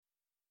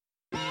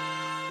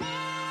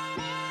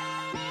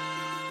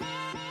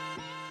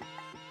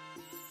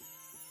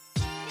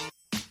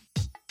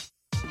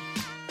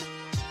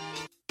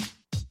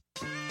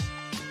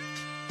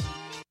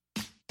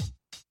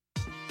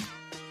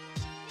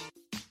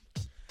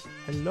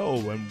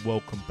Hello and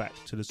welcome back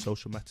to the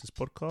Social Matters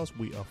podcast.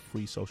 We are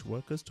three social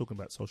workers talking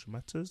about social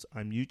matters.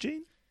 I'm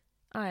Eugene.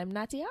 I am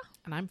Nadia.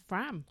 And I'm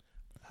Fram.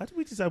 How do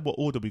we decide what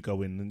order we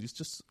go in? And it's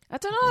just... I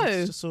don't know.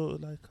 It's just sort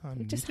of like...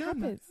 It just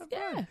happens.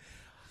 Yeah.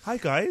 Hi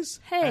guys.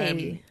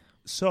 Hey.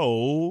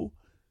 So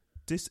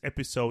this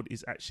episode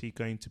is actually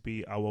going to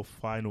be our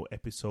final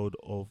episode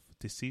of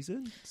this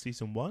season,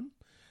 season 1.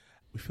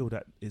 We feel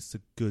that it's a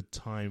good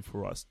time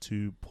for us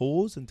to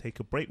pause and take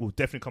a break. We'll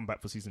definitely come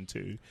back for season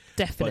 2.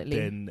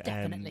 Definitely. But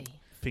then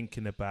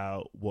thinking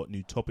about what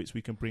new topics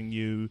we can bring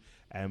you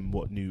and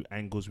what new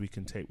angles we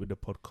can take with the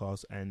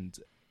podcast, and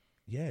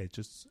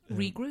just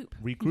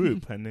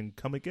regroup and then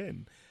come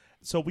again.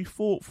 So we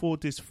thought for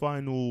this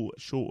final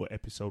shorter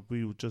episode,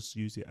 we will just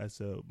use it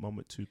as a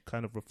moment to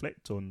kind of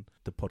reflect on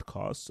the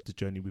podcast, the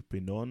journey we've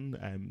been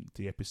on,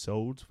 the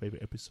episodes,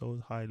 favourite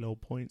episodes, high, low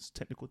points,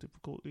 technical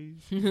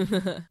difficulties.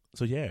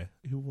 So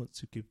who wants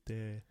to give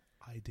their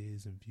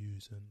ideas and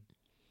views? And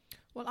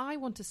Well, I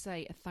want to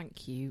say a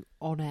thank you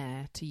on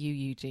air to you,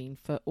 Eugene,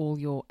 for all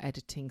your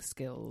editing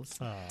skills.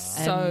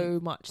 So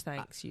much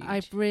thanks, Eugene.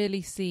 I've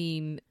really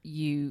seen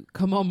you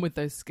come on with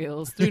those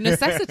skills through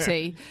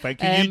necessity.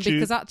 Thank you, YouTube.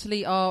 Because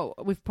actually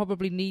we've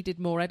probably needed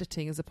more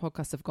editing as the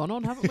podcasts have gone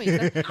on, haven't we?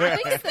 I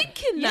was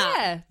thinking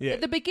that. Yeah.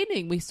 At the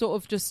beginning, we sort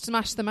of just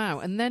smashed them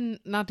out. And then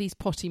Naddy's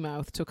potty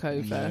mouth took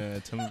over.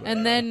 tell me about And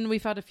that. then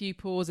we've had a few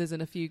pauses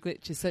and a few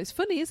glitches. So it's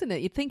funny, isn't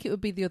it? You'd think it would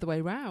be the other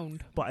way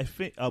round. But I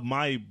think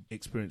my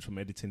experience from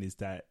editing is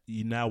that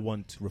you now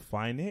want to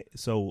refine it.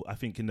 So I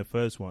think in the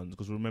first one,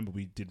 because remember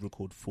we did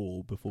record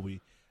 4 before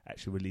we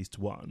actually released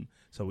 1,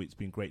 so it's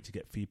been great to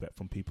get feedback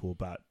from people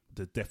about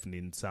the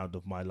deafening sound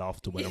of my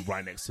laughter when I'm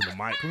right next to the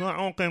mic. I'm like,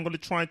 okay, I'm going to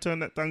try and turn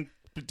that down.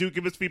 But do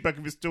give us feedback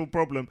if it's still a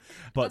problem.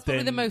 But That's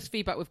probably the most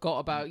feedback we've got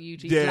about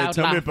Eugene's Yeah, loud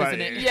tell me laugh, about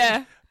isn't it. it?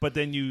 Yeah. But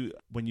then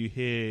when you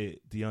hear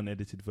the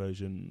unedited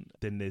version,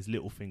 then there's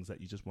little things that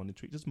you just want to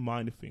tweak, just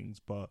minor things,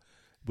 but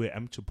we're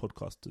amateur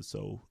podcasters,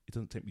 so it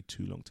doesn't take me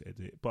too long to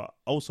edit. But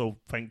also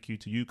thank you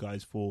to you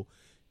guys for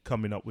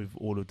coming up with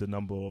all of the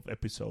number of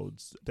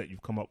episodes that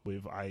you've come up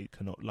with. I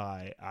cannot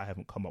lie, I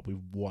haven't come up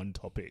with one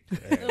topic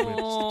to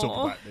talk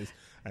about this.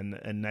 And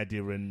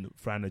Nadia and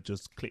Fran are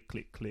just click.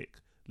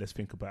 Let's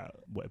think about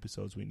what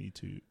episodes we need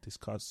to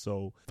discuss.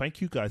 So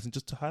thank you guys. And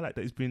just to highlight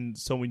that it's been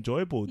so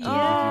enjoyable doing it with you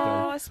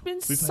guys. It's been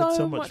We've so had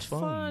so much much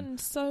fun.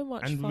 So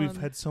much And fun. we've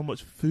had so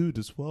much food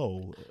as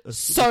well.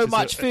 So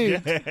much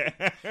food.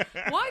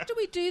 Why do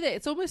we do that?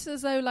 It's almost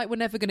as though like we're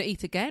never going to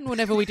eat again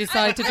whenever we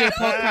decide to do a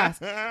podcast.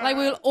 Like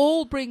we'll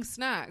all bring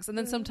snacks and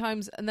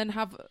then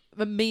have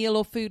a meal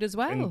or food as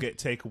well. And get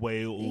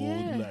takeaway or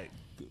Yeah. like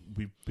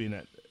we've been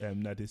at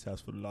Nadia's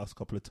house for the last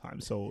couple of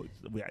times, so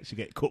we actually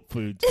get cooked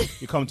food.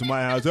 You come to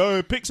my house,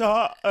 Pizza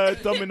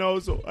Hut,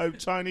 Domino's, or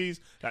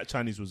Chinese. That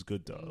Chinese was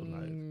good though.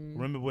 Like,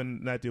 remember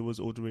when Nadia was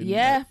ordering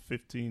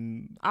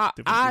 15 different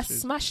I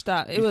dishes? smashed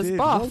that. It You was did.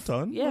 buff. Well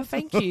done. Yeah,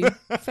 thank you.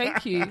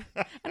 Thank you.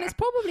 And it's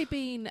probably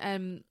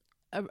been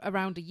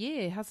around a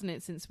year, hasn't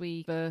it, since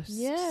we first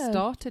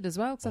started as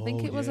well? Because I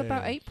think it was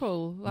about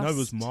April last... No, it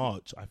was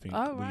March, I think.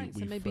 Oh, right.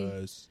 We So maybe...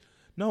 first...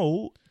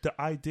 No,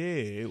 the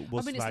idea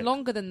was it's like,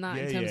 longer than that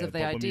in terms of the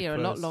but when idea, we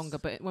a lot first- longer.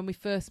 But when we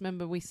first,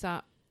 remember, we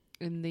sat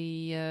in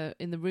the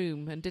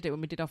room and did it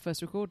when we did our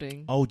first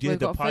recording. Oh, yeah, We've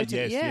the got a pilot.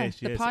 photo- Yes,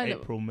 the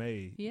pilot. April,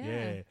 May.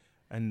 Yeah.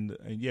 And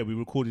we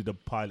recorded a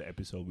pilot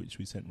episode, which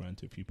we sent around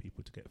to a few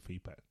people to get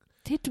feedback.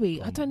 Did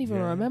we? I don't even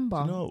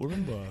remember. No,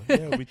 remember.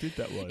 Yeah, we did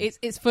that one.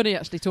 It's funny,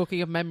 actually,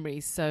 talking of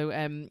memories. So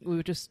we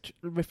were just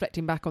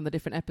reflecting back on the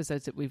different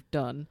episodes that we've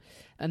done.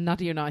 And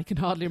Nadia and I can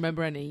hardly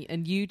remember any.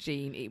 And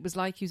Eugene, it was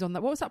like he was on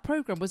that... What was that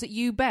programme? Was it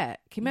You Bet?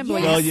 Can you remember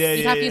when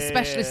you'd have your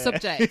specialist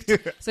subject?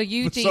 So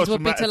Eugene's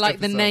would be to like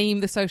the name,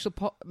 the social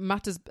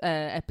matters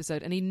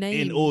episode. And he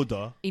named... In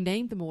order. He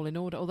named them all in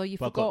order, although you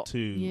But I forgot... got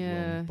 2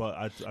 wrong. But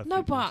I No,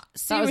 think but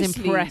That was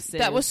seriously, impressive.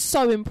 that was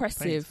so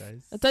impressive.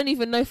 Thanks, guys. I don't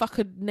even know if I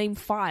could name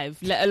 5,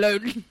 let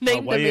alone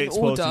name why them are you in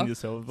exposing order.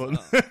 yourself?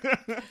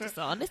 Just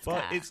honest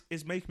But guy.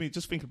 it's making me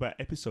just think about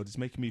episodes. It's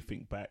making me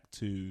think back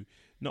to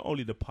not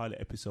only the pilot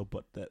episode,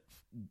 but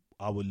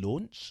our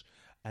launch.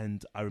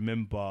 And I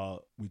remember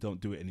we don't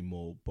do it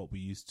anymore, but we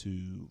used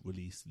to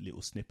release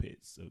little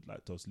snippets, of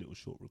like those little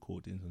short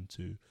recordings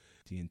onto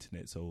the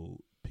internet, so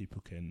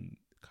people can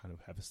kind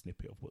of have a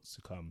snippet of what's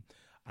to come.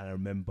 And I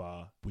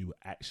remember we were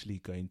actually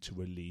going to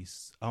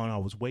release, and I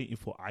was waiting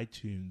for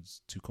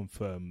iTunes to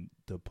confirm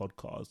the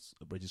podcast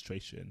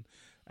registration.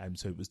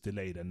 So it was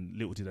delayed, and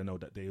little did I know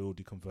that they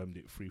already confirmed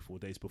it 3-4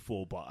 days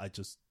before, but I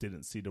just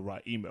didn't see the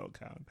right email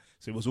account.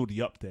 So it was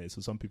already up there,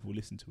 so some people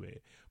listened to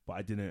it, but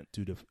I didn't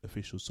do the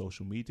official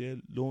social media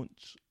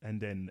launch. And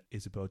then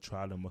Isabel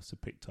Trowler must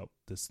have picked up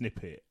the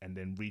snippet and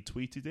then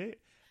retweeted it.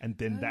 And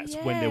then that's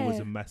when there was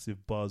a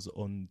massive buzz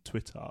on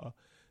Twitter.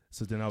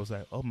 So then I was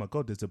like, oh my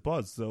God, there's a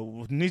buzz. So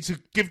we need to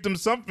give them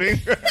something.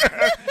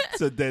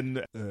 So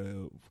then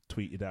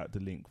tweeted out the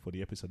link for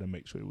the episode and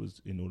make sure it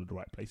was in all of the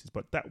right places.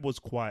 But that was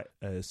quite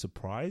a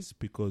surprise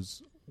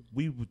because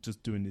we were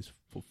just doing this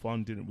for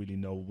fun. Didn't really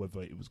know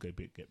whether it was going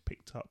to get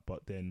picked up.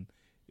 But then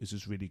it's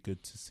just really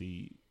good to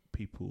see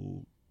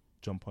people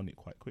jump on it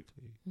quite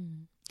quickly.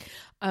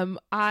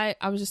 I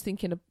was just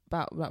thinking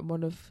about like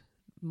one of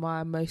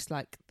my most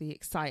like the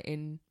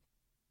exciting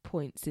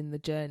points in the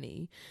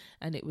journey,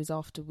 and it was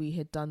after we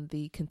had done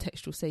the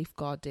contextual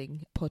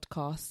safeguarding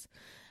podcast,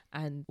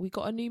 and we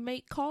got a new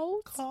mate,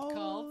 Coles.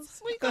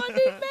 We got a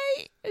new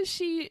mate. And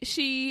she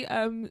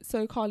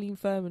so Carleen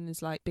Furman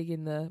is like big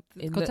in the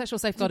Contextual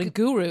safeguarding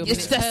guru. I mean,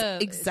 Yes, it's her,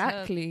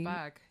 exactly. It's her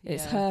bag.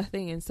 It's Yeah. her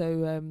thing. And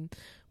so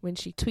when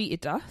she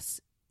tweeted us,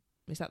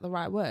 is that the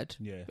right word?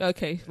 Yeah.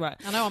 Okay, right.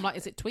 I know. I'm like,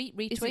 is it tweet,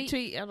 retweet? Is it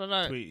tweet? I don't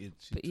know. Tweeted,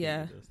 But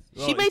yeah. tweeted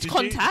us. She made did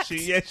contact. She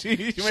She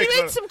made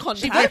made some contact.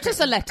 She wrote us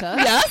a letter.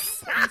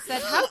 Yes. And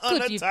said, how on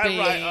good a you've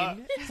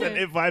typewriter, been. sent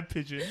it via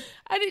pigeon.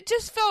 And it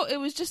just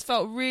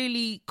felt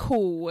really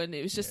cool, and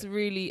it was just a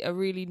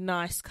really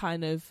nice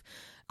kind of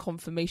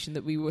confirmation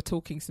that we were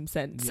talking some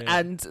sense, Yeah.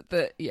 and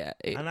that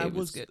it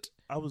was good.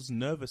 I was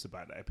nervous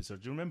about that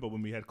episode. Do you remember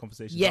when we had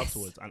conversations Yes.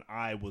 afterwards? And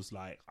I was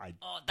like, That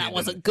didn't-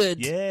 wasn't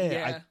good.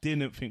 Yeah, I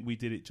didn't think we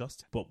did it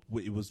justice, but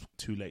it was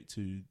too late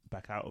to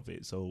back out of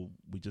it, so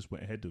we just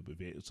went ahead with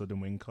it. So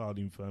then when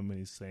Carleen Furman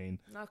is saying,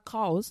 No,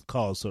 Carls.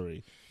 Carl,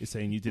 sorry, is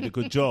saying you did a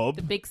good job,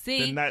 The big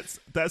C. then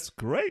that's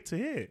great to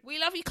hear. We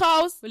love you,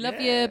 Carls. We love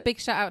Yeah. you. Big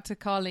shout out to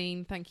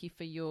Carleen. Thank you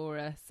for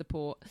your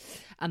support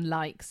and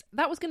likes.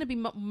 That was going to be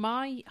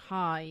my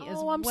high as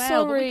Oh, well. I'm But we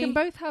sorry. can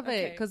both have it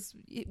Okay. because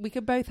we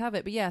could both have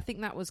it. But yeah, I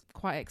think that was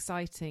quite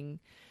exciting.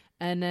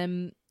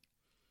 And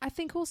I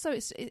think also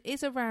it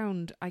is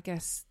around, I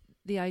guess,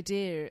 the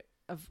idea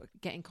of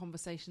getting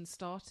conversations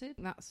started.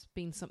 That's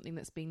been something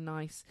that's been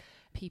nice.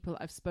 People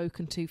I've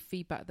spoken to,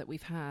 feedback that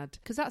we've had,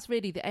 because that's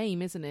really the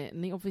aim, isn't it?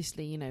 And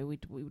obviously, you know, we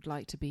would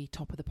like to be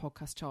top of the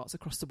podcast charts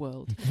across the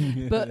world.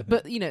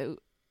 but you know,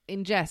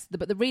 in jest,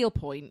 but the real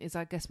point is,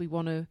 I guess, we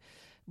want to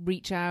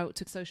reach out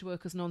to social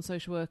workers,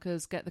 non-social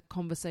workers, get the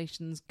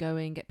conversations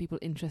going, get people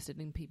interested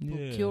in people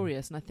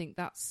curious. And I think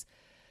that's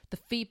the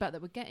feedback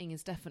that we're getting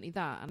is definitely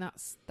that, and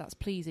that's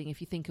pleasing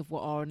if you think of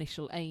what our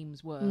initial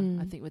aims were.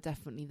 I think we're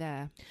definitely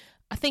there.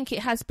 I think it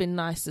has been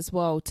nice as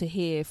well to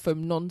hear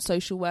from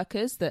non-social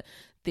workers that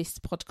this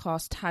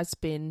podcast has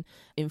been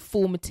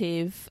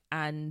informative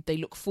and they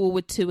look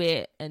forward to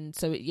it. And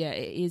so, it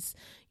is,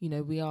 you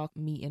know, we are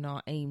meeting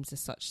our aims as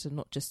such to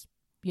not just,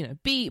 you know,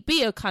 be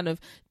a kind of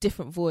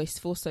different voice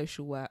for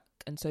social work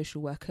and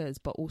social workers,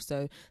 but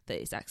also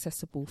that it's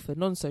accessible for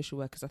non-social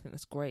workers. I think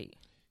that's great.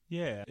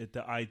 Yeah,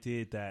 the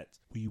idea that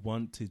we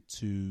wanted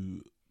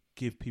to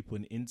give people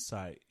an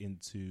insight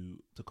into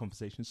the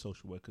conversations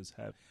social workers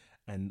have,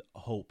 and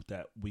hope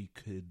that we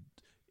could,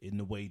 in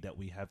the way that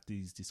we have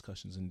these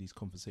discussions and these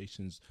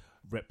conversations,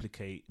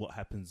 replicate what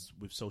happens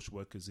with social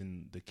workers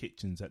in the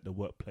kitchens at the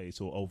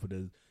workplace, or over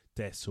the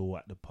desk, or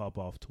at the pub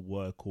after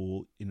work,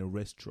 or in a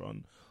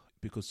restaurant.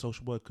 Because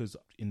social workers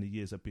in the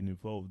years I've been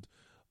involved,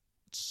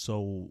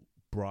 so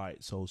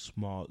bright, so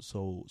smart,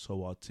 so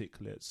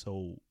articulate,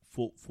 so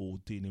thoughtful,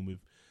 dealing with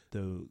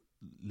the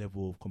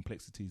level of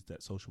complexities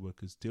that social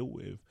workers deal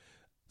with.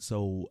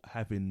 So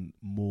having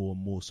more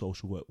and more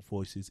social work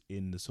voices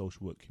in the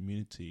social work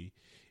community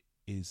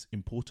is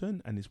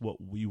important, and it's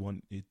what we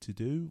wanted to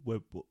do.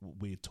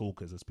 We're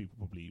talkers, as people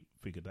probably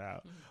figured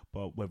out,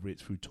 but whether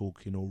it's through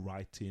talking or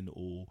writing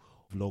or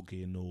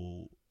vlogging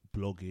or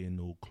blogging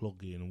or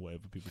clogging or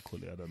whatever people call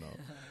it, I don't know.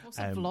 What's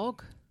a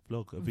vlog?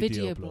 Vlog, a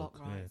Video video blog,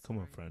 blog. right, Yeah, come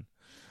on, sorry.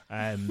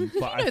 friend.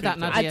 But You know that,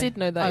 Nadia. I did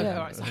know that. Oh, yeah.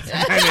 all right, sorry.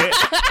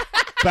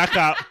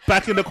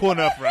 back in the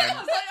corner, friend.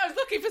 I was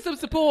looking for some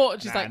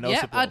support. She's Nah, like, no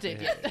yep, support I did.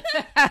 for him.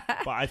 Yeah.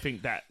 But I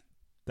think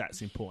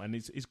that's important.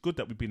 It's good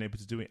that we've been able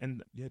to do it.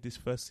 And yeah, this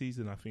first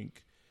season, I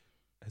think,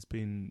 has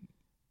been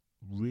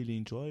really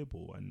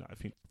enjoyable. And I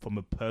think from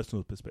a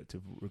personal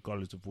perspective,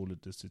 regardless of all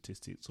of the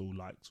statistics or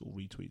likes or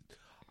retweets,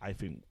 I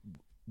think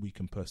we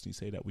can personally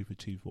say that we've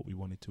achieved what we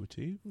wanted to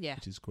achieve, Yeah.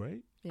 which is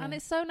great. Yeah. And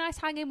it's so nice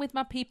hanging with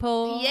my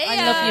people. Yeah. I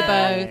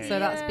love you both. So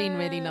that's been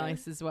really Yeah.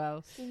 nice as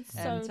well. It's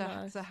so to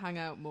nice. hang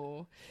out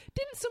more.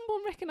 Didn't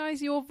someone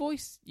recognise your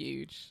voice,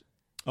 Huge?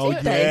 Oh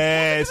Did they?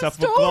 yes, I Look at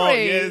the forgot.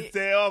 story. Yes,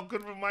 they are.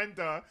 Good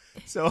reminder.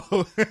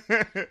 So,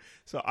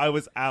 so I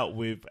was out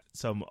with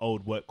some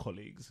old work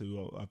colleagues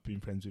who I've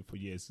been friends with for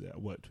years. That I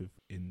worked with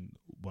in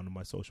one of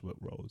my social work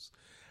roles,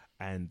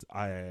 and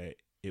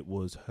it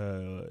was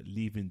her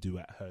leaving due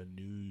at her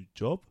new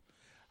job,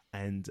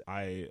 and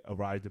I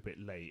arrived a bit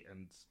late.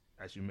 And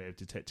as you may have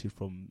detected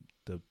from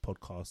the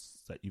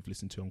podcasts that you've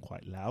listened to, I'm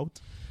quite loud,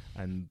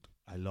 and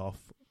I laugh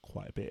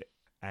quite a bit.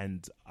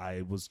 And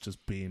I was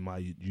just being my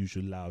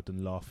usual loud and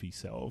laughy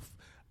self.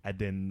 And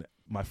then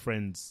my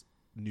friend's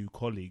new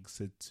colleague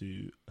said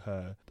to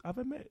her, have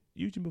I met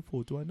Eugene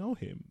before? Do I know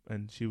him?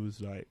 And she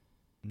was like,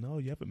 no,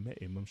 you haven't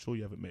met him. I'm sure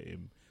you haven't met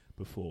him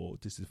before.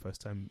 This is the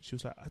first time. She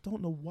was like, I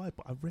don't know why,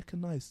 but I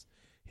recognize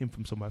him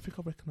from somewhere. I think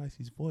I recognize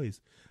his voice.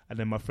 And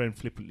then my friend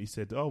flippantly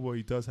said, oh, well,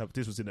 he does have,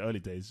 this was in the early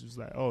days. She was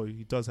like, oh,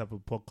 he does have a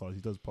podcast.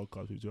 He does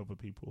podcasts with other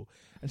people.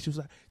 And she was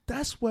like,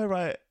 that's where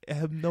I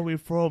know him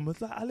from. I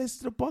was like, I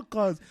listen to the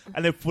podcast.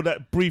 And then for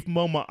that brief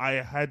moment, I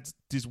had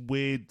this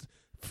weird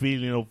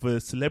feeling of a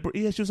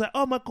celebrity. And she was like,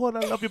 "Oh my God,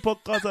 I love your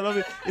podcast. I love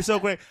it. It's so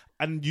great."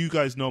 And you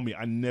guys know me.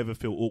 I never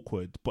feel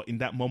awkward. But in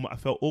that moment, I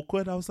felt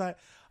awkward. I was like,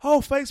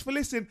 "Oh, thanks for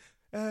listening.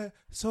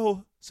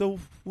 So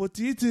what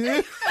do you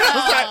do?"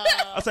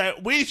 I was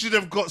like, we should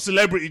have got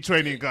celebrity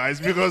training,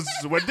 guys, because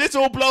when this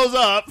all blows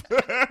up,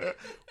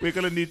 we're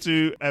going to need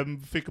to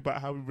think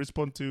about how we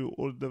respond to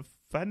all the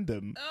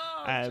fandom.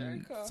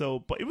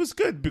 But it was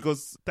good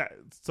because that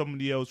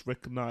somebody else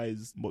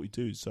recognized what we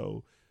do.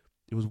 So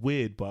it was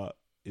weird, but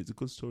it's a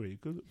good story.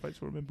 Good, thanks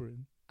for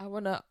remembering. I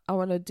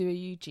wanna do a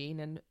Eugene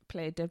and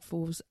play a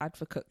Devil's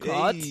Advocate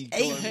card,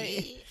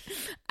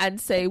 and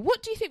say,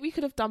 what do you think we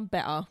could have done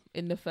better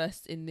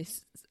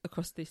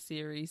across this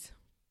series?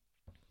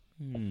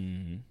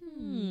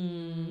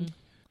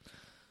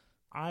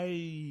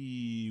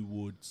 I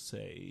would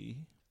say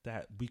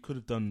that we could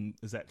have done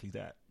exactly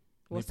that.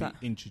 What's Maybe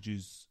that?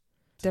 Introduce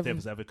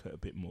Devil's Advocate a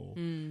bit more,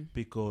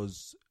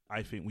 because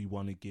I think we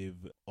want to give,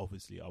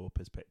 obviously, our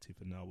perspective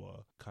and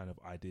our kind of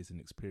ideas and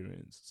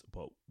experience,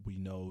 but we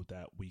know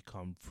that we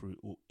come through,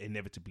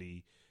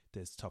 inevitably,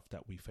 there's stuff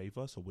that we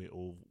favour, so we've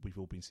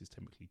all been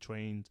systemically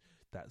trained.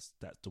 That's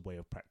the way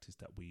of practice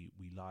that we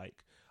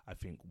like. I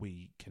think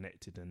we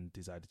connected and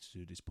decided to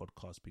do this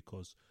podcast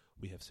because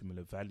we have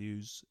similar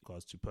values,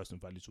 regards to personal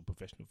values or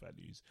professional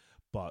values,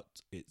 but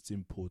it's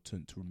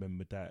important to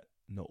remember that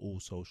not all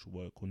social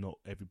work or not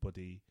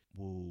everybody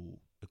will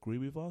agree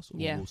with us or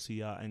will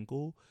see our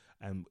angle,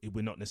 and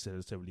we're not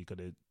necessarily going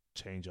to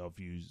change our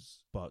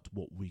views, but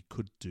what we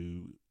could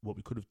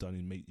have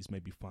done is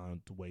maybe found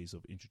ways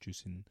of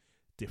introducing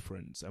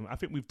difference. And I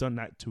think we've done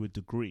that to a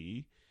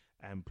degree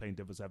and playing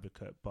devil's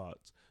advocate, but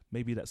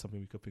maybe that's something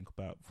we could think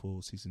about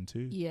for season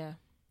 2. Yeah,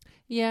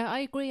 I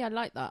agree. I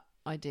like that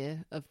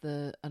idea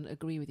and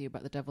agree with you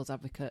about the devil's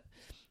advocate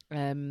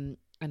and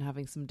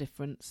having some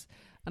difference.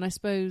 And I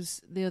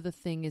suppose the other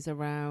thing is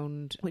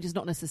around, which is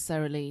not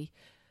necessarily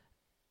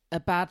a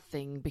bad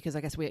thing, because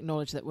I guess we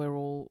acknowledge that we're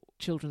all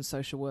children's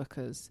social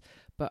workers,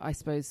 but I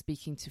suppose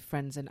speaking to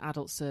friends in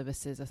adult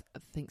services, I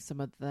think some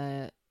of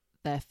their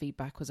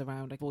feedback was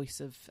around a voice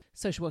of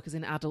social workers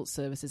in adult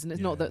services, and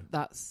it's not that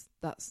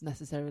that's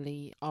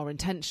necessarily our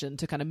intention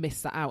to kind of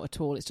miss that out at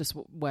all. It's just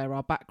where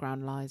our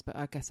background lies, but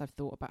I guess I've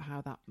thought about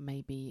how that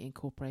may be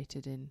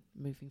incorporated in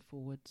moving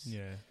forwards.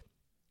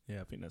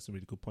 I think that's a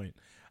really good point.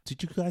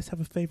 Did you guys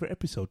have a favourite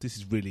episode? This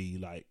is really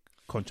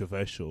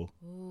controversial.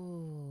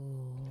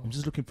 Ooh. I'm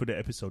just looking for the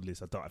episode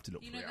list. I don't have to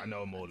look for it. I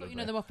know them all. You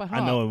know them off by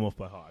heart. I know them off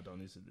by heart. I don't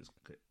need to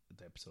look at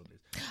the episode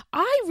list.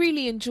 I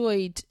really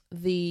enjoyed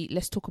the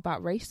Let's Talk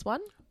About Race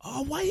one.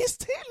 Oh, why is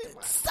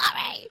Taylor?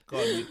 Sorry. Go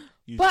on,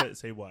 you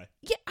say why.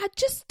 Yeah, I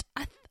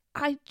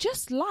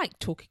just like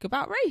talking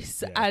about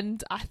race,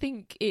 and I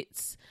think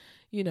it's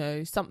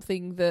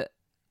something that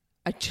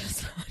I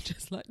just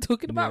like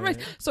talking about race.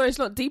 Sorry, it's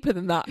not deeper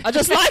than that. I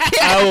just like it.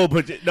 Oh,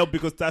 but no,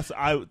 because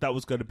that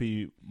was going to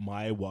be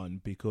my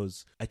one,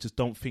 because I just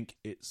don't think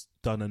it's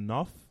done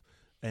enough,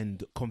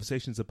 and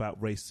conversations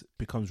about race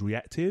becomes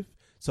reactive.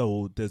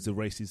 So there's a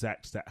racist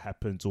act that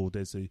happens, or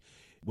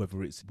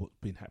whether it's what's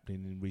been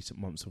happening in recent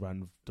months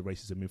around the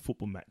racism in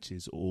football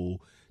matches, or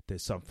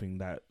there's something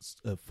that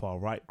a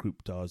far-right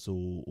group does,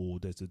 or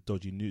there's a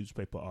dodgy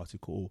newspaper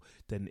article,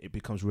 then it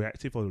becomes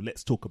reactive, or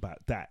let's talk about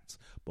that.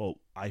 But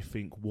I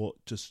think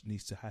what just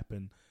needs to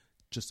happen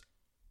just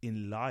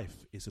in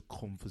life is a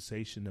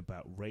conversation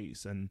about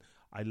race, and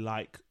I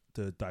like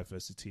the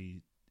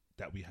diversity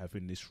that we have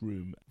in this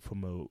room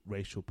from a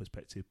racial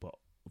perspective, but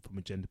from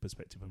a gender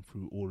perspective, and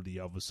through all the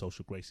other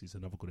social graces.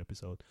 Another good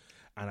episode,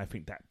 and I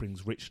think that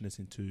brings richness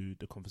into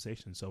the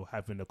conversation. So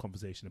having a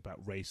conversation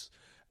about race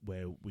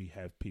where we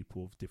have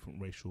people of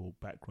different racial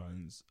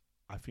backgrounds,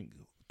 I think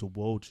the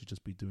world should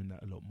just be doing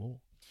that a lot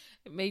more.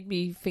 It made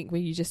me think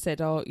when you just said,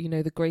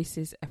 the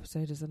Graces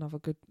episode is another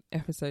good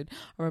episode.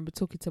 I remember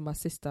talking to my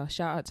sister,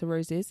 shout out to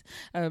Roses,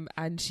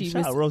 and she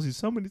shout out Rosie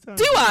so many times.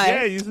 Do I?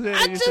 Yeah, you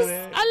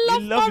said I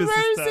love my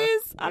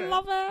Roses. Yeah. I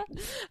love her.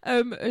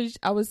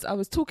 I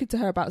was talking to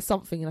her about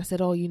something, and I said,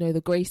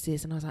 the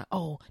Graces, and I was like,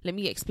 let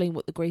me explain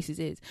what the Graces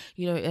is.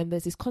 And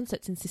there's this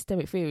concept in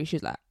systemic theory. She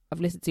was like,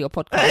 I've listened to your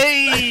podcast.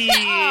 Hey!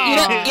 you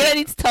don't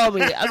need to tell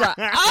me. I was like,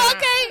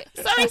 okay,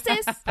 sorry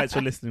sis. Thanks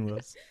for listening,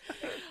 Rose.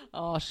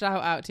 Oh,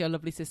 shout out to your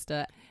lovely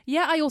sister.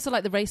 Yeah, I also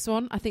like the race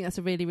one. I think that's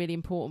a really, really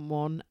important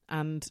one,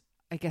 and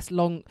I guess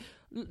not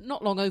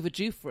long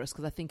overdue for us,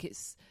 because I think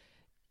it's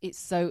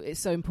so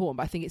important.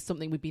 But I think it's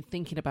something we've been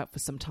thinking about for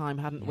some time,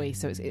 hadn't we?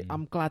 So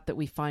I'm glad that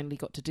we finally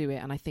got to do it,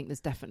 and I think there's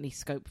definitely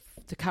scope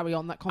to carry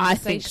on that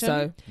conversation. I think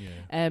so.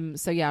 Yeah.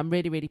 So yeah, I'm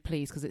really, really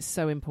pleased because it's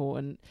so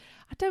important.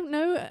 I don't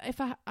know if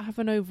I have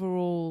an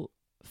overall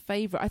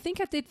favourite. I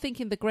think I did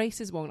think in the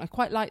Graces one, I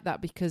quite like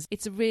that because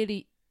it's a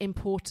really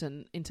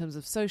important in terms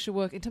of social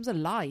work, in terms of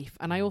life,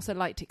 and I also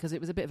liked it because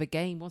it was a bit of a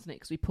game, wasn't it?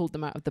 Because we pulled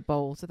them out of the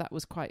bowl, so that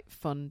was quite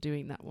fun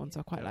doing that one. So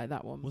I quite like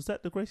that one. Was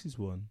that the Gracies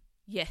one?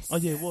 Yes. Oh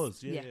yeah, it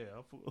was. Yeah.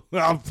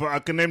 I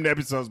can name the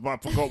episodes, but I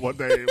forgot what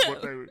they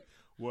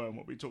were and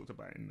what we talked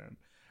about in them.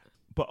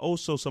 But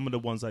also some of the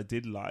ones I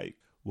did like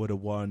were the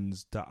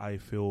ones that I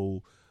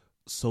feel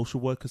social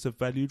workers have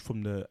valued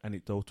from the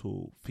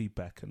anecdotal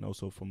feedback and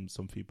also from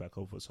some feedback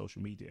over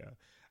social media.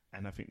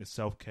 And I think the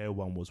self-care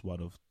one was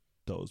one of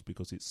those,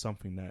 because it's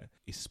something that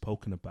is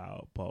spoken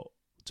about, but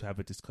to have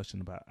a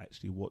discussion about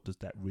actually what does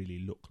that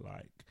really look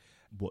like,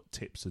 what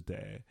tips are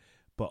there,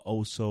 but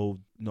also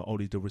not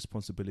only the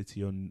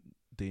responsibility on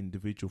the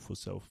individual for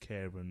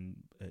self-care, and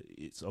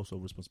it's also a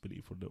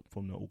responsibility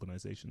from the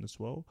organisation as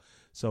well.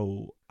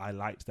 So I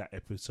liked that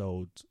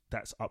episode.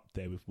 That's up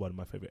there with one of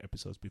my favourite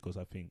episodes, because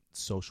I think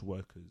social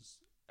workers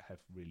have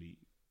really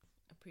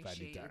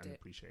valued that and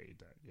appreciated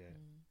that. Yeah.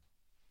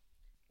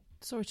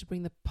 Sorry to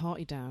bring the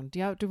party down. Do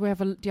you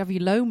have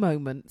your low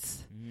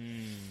moments?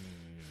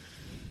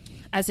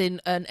 As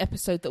in an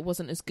episode that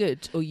wasn't as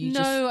good, or you?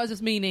 No, I was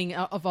just meaning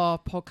of our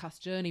podcast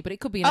journey, but it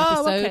could be an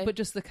episode, okay. But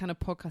just the kind of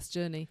podcast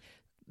journey.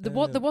 There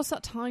was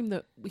that time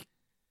that we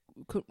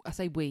could. I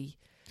say we.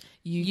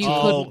 You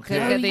couldn't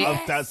get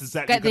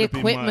the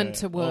equipment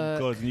to work.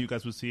 Oh God! And you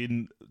guys were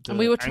seeing, and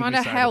we were trying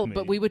to help,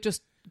 but we were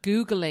just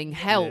Googling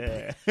help.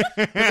 Yeah.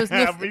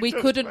 We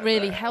couldn't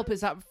really help.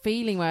 It's that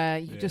feeling where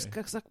you just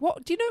like,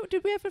 what? Do you know?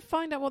 Did we ever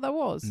find out what that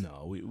was?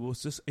 No, it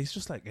was just. It's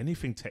just like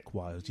anything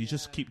tech-wise. You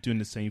just keep doing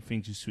the same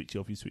things. You switch it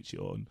off. You switch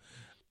it on.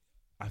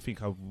 I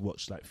think I've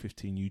watched like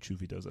 15 YouTube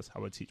videos. That's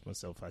how I teach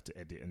myself how to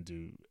edit and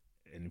do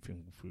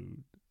anything through.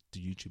 The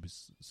YouTube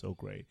is so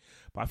great,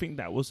 but I think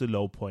that was a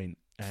low point.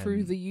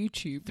 Through the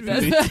YouTube. Through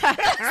the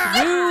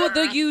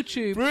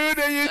YouTube.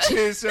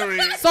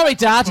 Sorry,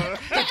 Dad.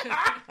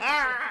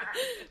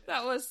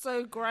 That was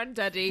so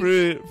granddaddy.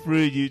 Through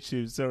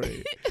YouTube.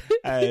 Sorry.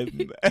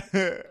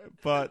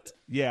 But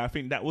yeah, I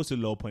think that was a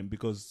low point,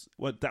 because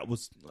that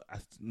was,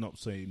 I'm not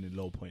saying a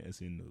low point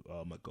as in,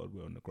 oh my God,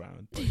 we're on the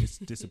ground, but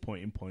it's a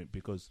disappointing point,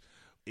 because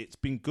it's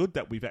been good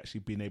that we've actually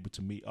been able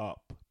to meet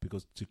up,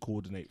 because to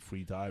coordinate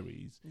 3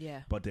 diaries.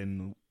 Yeah. But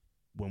then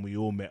when we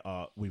all met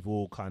up, we've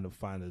all kind of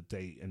found a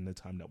date and the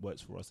time that works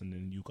for us. And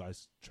then you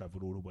guys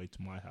traveled all the way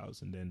to my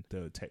house, and then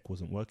the tech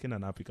wasn't working.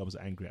 And I think I was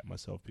angry at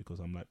myself, because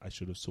I'm like, I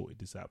should have sorted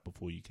this out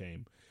before you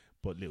came.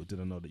 But little did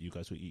I know that you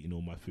guys were eating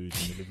all my food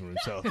in the living room.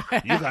 So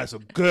you guys are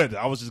good.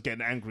 I was just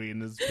getting angry in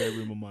the spare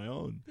room on my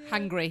own.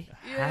 Hungry.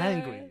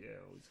 Hungry. Yeah, I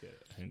always get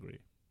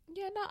hungry.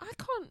 Yeah, no, I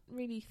can't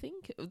really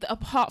think.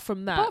 Apart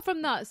from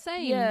that,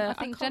 same. Yeah,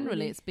 I think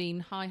generally it's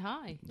been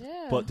high.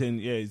 Yeah. But then,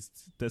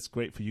 that's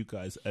great for you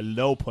guys. A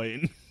low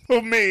point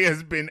for me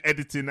has been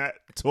editing at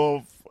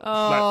 12.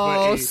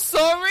 Oh,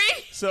 sorry.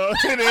 So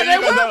we're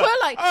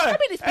like, I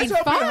mean, it's been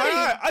fine.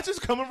 I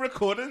just come and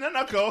record and then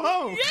I go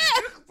home.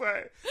 Yeah.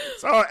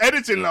 So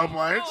editing low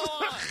points.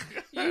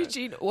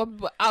 Eugene,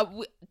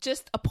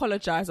 just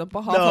apologise on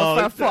behalf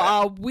of her for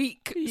our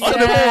weak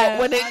support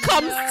when it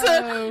comes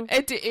to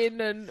editing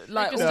and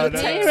like all the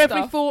tech stuff.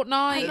 Every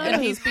fortnight,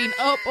 and he's been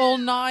up all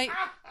night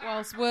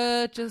whilst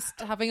we're just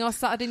having our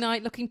Saturday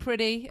night looking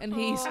pretty, and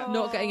he's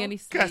not getting any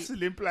sleep.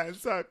 Gasoline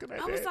plans. I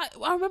was like,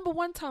 I remember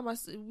one time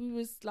we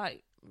was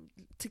like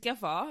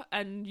together,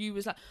 and you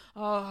was like,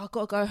 "Oh, I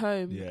gotta go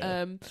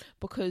home,"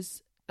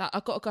 because.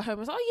 I got to go home. I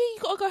was like, oh yeah,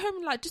 you got to go home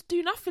and like just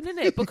do nothing,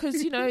 innit?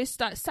 Because, you know, it's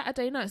like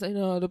Saturday night. It's like,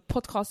 no, the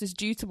podcast is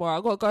due tomorrow.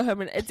 I got to go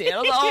home and edit. And I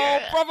was like, oh,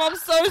 brother, I'm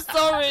so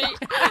sorry.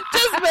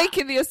 Just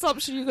making the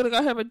assumption you're going to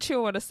go home and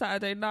chill on a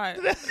Saturday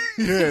night.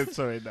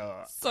 Sorry,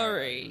 no.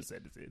 Sorry.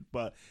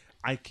 But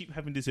I keep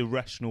having this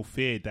irrational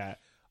fear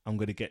that I'm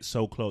going to get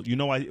so close. You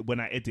know, when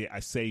I edit,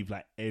 I save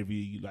like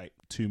every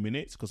 2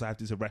 minutes, because I have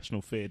this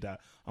irrational fear that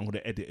I'm going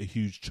to edit a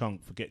huge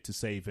chunk, forget to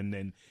save, and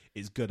then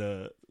it's going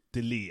to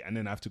delete, and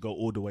then I have to go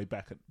all the way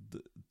back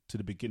to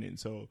the beginning.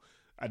 So,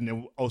 and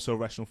then also a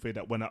rational fear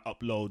that when I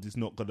upload, it's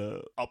not going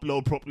to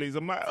upload properly. So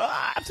I'm like,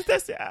 I have to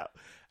test it out.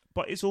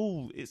 But it's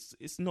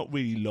not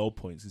really low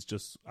points. It's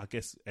just, I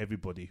guess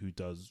everybody who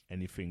does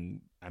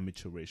anything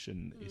amateurish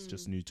and is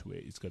just new to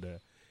it is gonna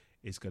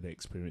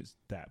experience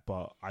that.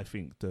 But I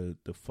think the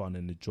fun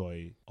and the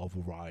joy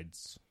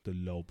overrides the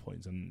low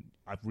points, and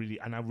I really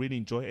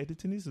enjoy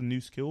editing. It's a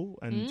new skill,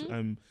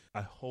 and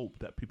I hope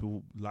that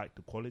people like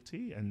the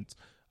quality, and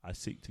I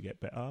seek to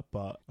get better.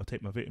 But I'll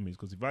take my vitamins,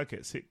 because if I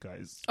get sick,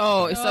 guys, it's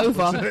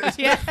over.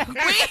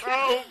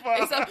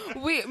 It's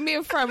over. Me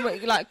and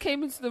Fran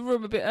came into the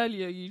room a bit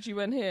earlier. You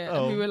went here,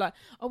 and we were like,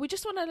 "Oh, we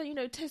just want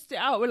to test it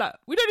out." We're like,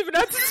 we don't even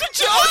have to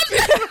switch it on.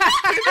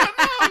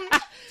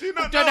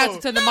 Don't have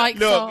to turn the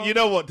mics on. Look, you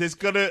know what?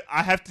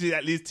 I have to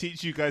at least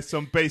teach you guys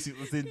some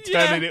basics in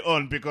turning it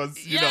on,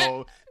 because you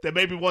know there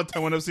may be one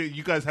time when I'm saying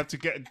you guys have to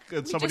get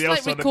somebody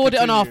else on. Record it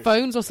on our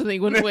phones or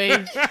something, wouldn't we?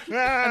 And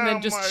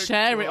then just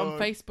share it on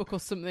Facebook or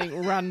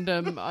something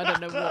random. I don't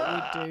know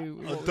what we'd do.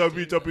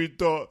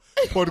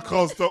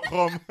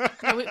 www.podcast.com.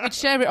 No, we'd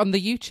share it on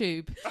the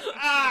YouTube.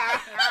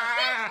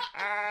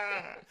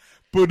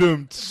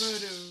 Boom.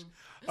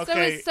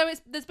 Okay. So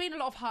there's been a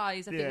lot of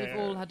highs. I think we've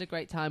all had a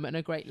great time and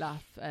a great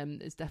laugh.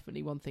 It's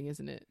definitely one thing,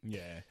 isn't it?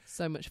 Yeah.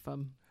 So much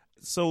fun.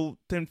 So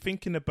then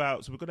thinking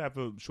about, so we're going to have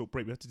a short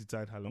break. We have to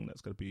decide how long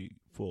that's going to be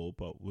for,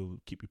 but we'll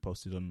keep you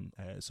posted on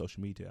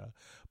social media.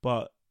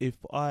 But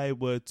if I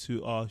were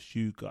to ask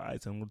you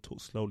guys, I'm going to talk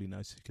slowly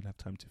now so you can have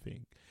time to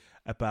think.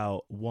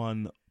 about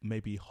one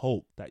maybe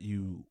hope that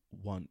you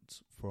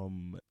want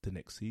from the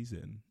next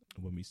season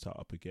when we start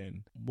up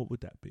again, what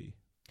would that be?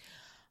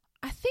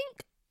 I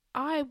think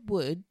I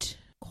would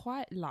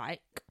quite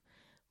like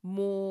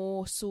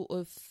more sort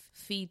of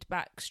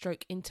feedback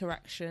 /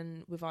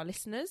 interaction with our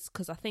listeners,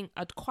 because I think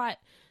I'd quite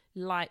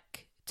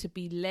like to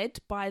be led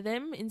by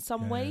them in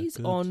some ways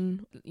good.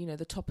 on, you know,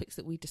 the topics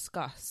that we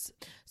discuss.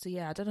 So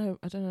yeah, I don't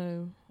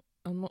know.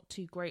 I'm not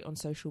too great on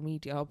social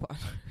media, but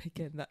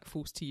again, that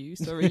falls to you.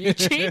 Sorry,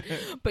 Eugene.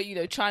 But, you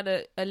know, trying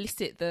to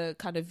elicit the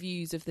kind of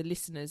views of the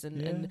listeners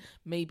and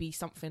maybe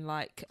something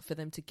like for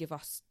them to give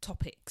us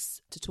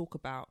topics to talk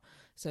about.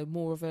 So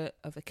more of a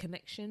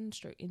connection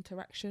 /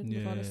 interaction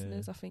with our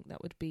listeners. I think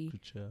that would be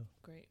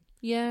great.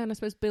 Yeah, and I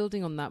suppose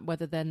building on that,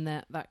 whether then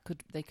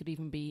they could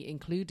even be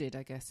included,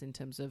 I guess, in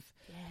terms of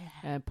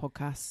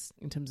podcasts,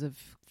 in terms of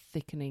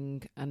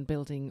thickening and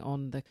building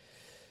on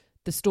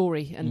the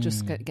story and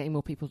just getting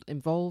more people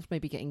involved,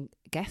 maybe getting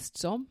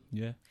guests on.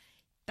 Yeah.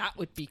 That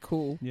would be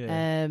cool.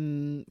 Yeah.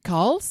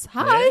 Carls,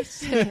 hi.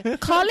 Yes.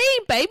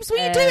 Colleen, babes,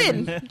 what are you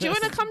doing? Do you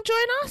want to come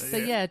join us? So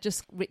yeah,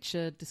 just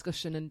richer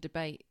discussion and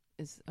debate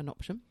is an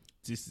option.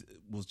 This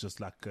was just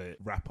like a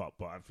wrap up,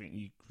 but I think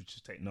you could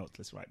just take notes.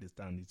 Let's write this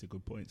down. These are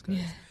good points, guys.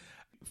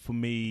 For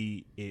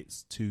me,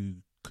 it's to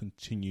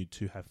continue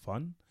to have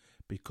fun,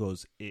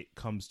 because it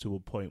comes to a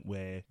point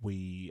where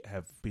we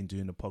have been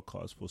doing the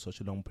podcast for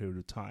such a long period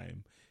of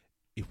time.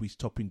 If we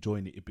stop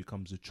enjoying it, it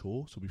becomes a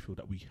chore. So we feel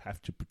that we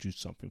have to produce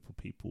something for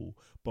people.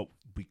 But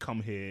we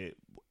come here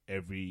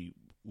every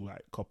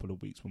couple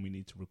of weeks when we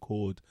need to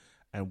record,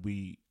 and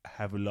we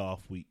have a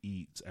laugh, we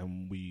eat,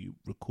 and we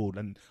record,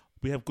 and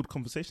we have good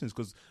conversations,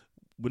 because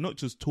we're not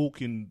just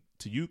talking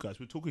to you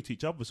guys, we're talking to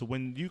each other. So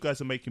when you guys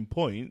are making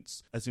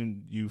points, as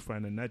in you,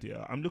 Fran and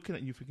Nadia, I'm looking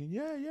at you thinking,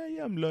 yeah,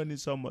 I'm learning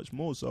so much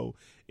more. So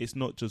it's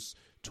not just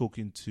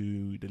talking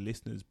to the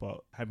listeners,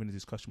 but having a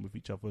discussion with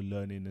each other,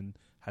 learning and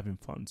having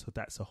fun. So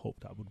that's a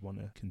hope that I would want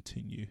to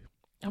continue.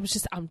 I'm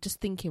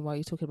just thinking while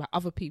you're talking about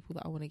other people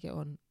that I want to get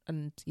on,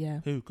 and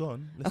Who? Go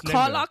on.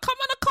 Carla, come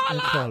on,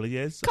 Carla. Carla,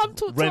 yes. Come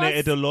talk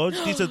Renee to us.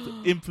 Edelodge. These are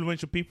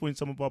influential people in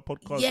some of our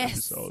podcast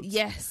episodes.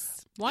 Yes.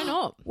 Why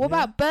not? What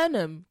about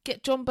Burnham?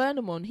 Get John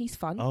Burnham on. He's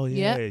fun. Oh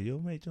yeah, your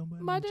mate John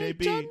Burnham. My mate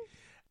JB. John.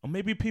 Or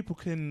maybe people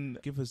can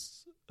give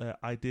us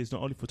ideas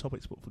not only for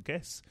topics but for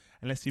guests,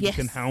 and let's see if we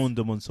can hound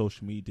them on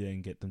social media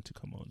and get them to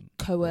come on.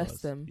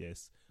 Coerce them.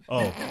 Yes.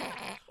 Oh.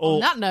 On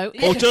that note,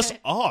 or just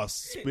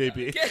ask,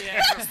 baby.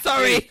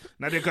 Sorry.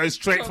 Now they go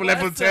straight for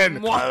level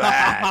 10.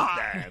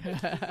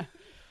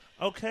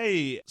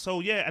 Okay, so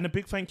yeah, and a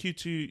big thank you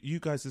to you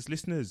guys as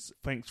listeners.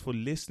 Thanks for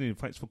listening.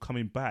 Thanks for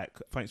coming back.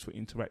 Thanks for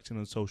interacting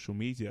on social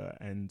media.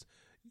 And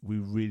we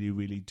really,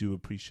 really do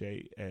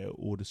appreciate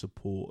all the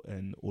support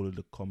and all of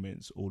the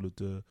comments, all of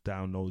the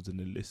downloads and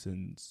the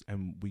listens.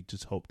 And we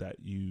just hope that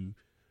you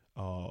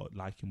are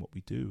liking what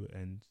we do.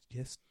 And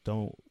yes,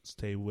 don't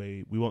stay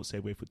away. We won't stay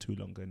away for too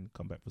long and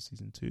come back for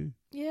season 2.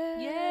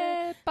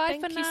 Yeah. Bye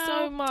Thank for you now.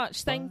 so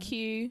much. Thank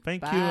you.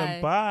 Thank Bye. you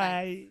and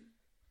bye.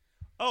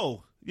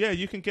 Oh, yeah,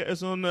 you can get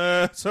us on...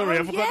 sorry,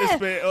 I forgot this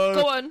bit.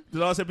 Go on. The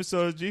last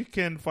episode, you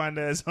can find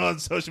us on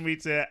social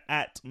media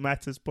at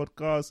Matters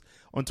Podcast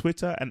on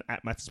Twitter and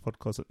at Matters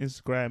Podcast on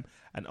Instagram,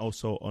 and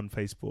also on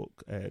Facebook,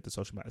 the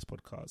Social Matters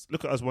Podcast.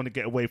 Look at us want to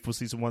get away for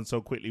season 1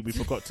 so quickly, we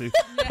forgot to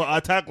put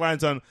our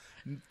taglines on,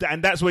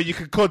 and that's where you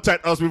can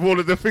contact us with all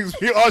of the things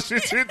we asked you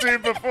to do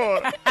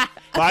before.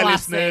 Bye,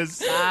 listeners.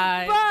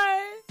 Bye. Bye.